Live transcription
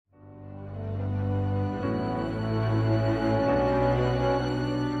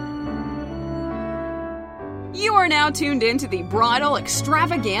You're now tuned in to the Bridal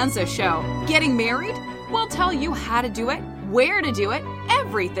Extravaganza Show. Getting married? We'll tell you how to do it, where to do it,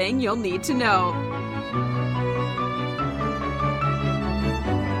 everything you'll need to know.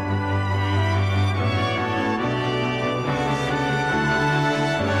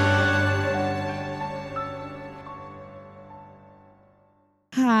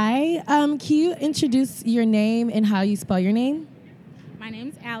 Hi, can you introduce your name and how you spell your name? My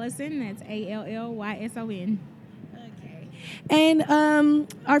name's Allyson. That's Allyson. Okay. And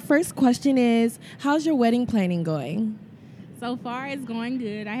our first question is, how's your wedding planning going? So far, it's going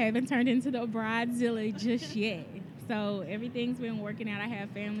good. I haven't turned into the bridezilla just yet. So everything's been working out. I have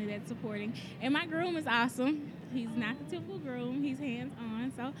family that's supporting. And my groom is awesome. He's not the typical groom. He's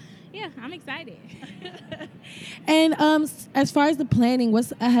hands-on. So, yeah, I'm excited. And as far as the planning,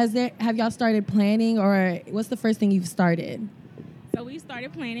 have y'all started planning, or what's the first thing you've started? So we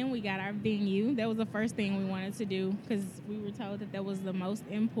started planning. We got our venue. That was the first thing we wanted to do because we were told that was the most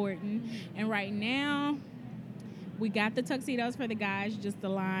important. And right now, we got the tuxedos for the guys just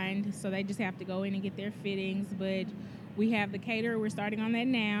aligned, so they just have to go in and get their fittings. But we have the caterer. We're starting on that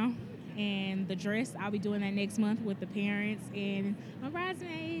now. And the dress, I'll be doing that next month with the parents and my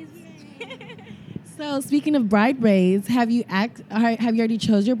bridesmaids. So speaking of bridesmaids, have you already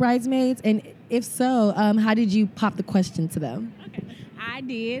chose your bridesmaids? And if so, how did you pop the question to them? Okay, I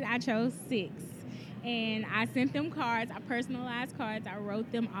did. I chose 6. And I sent them cards. I personalized cards. I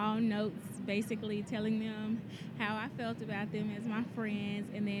wrote them all notes, basically telling them how I felt about them as my friends.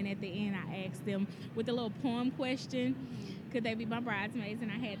 And then at the end, I asked them with a little poem question, could they be my bridesmaids?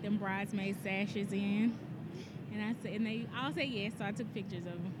 And I had them bridesmaid sashes in. And they all said yes, so I took pictures of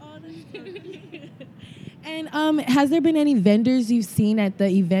them. Oh, that's good. And has there been any vendors you've seen at the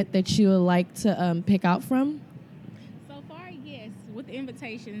event that you would like to pick out from? So far, yes. With the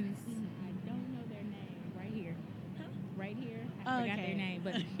invitations, I don't know their name right here. Huh? Right here. I forgot their name.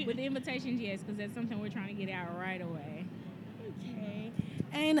 But with the invitations, yes, because that's something we're trying to get out right away. Okay.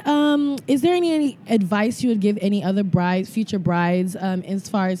 And is there any advice you would give any other future brides, as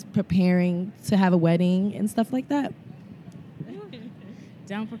far as preparing to have a wedding and stuff like that?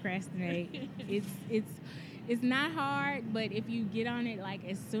 Don't procrastinate. It's not hard, but if you get on it like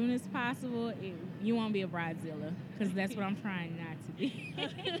as soon as possible, you won't be a bridezilla, because that's what I'm trying not to be.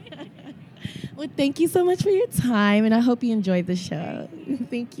 Well, thank you so much for your time, and I hope you enjoyed the show.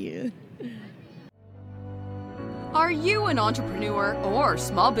 Thank you. Are you an entrepreneur or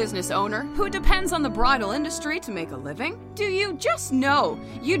small business owner who depends on the bridal industry to make a living? Do you just know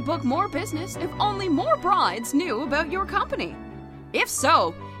you'd book more business if only more brides knew about your company? If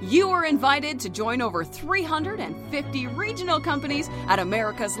so, you are invited to join over 350 regional companies at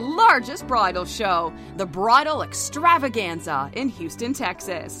America's largest bridal show, the Bridal Extravaganza in Houston,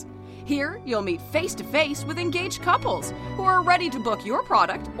 Texas. Here, you'll meet face-to-face with engaged couples who are ready to book your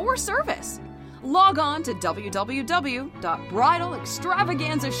product or service. Log on to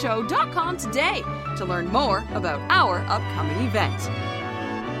www.bridalextravaganzashow.com today to learn more about our upcoming event.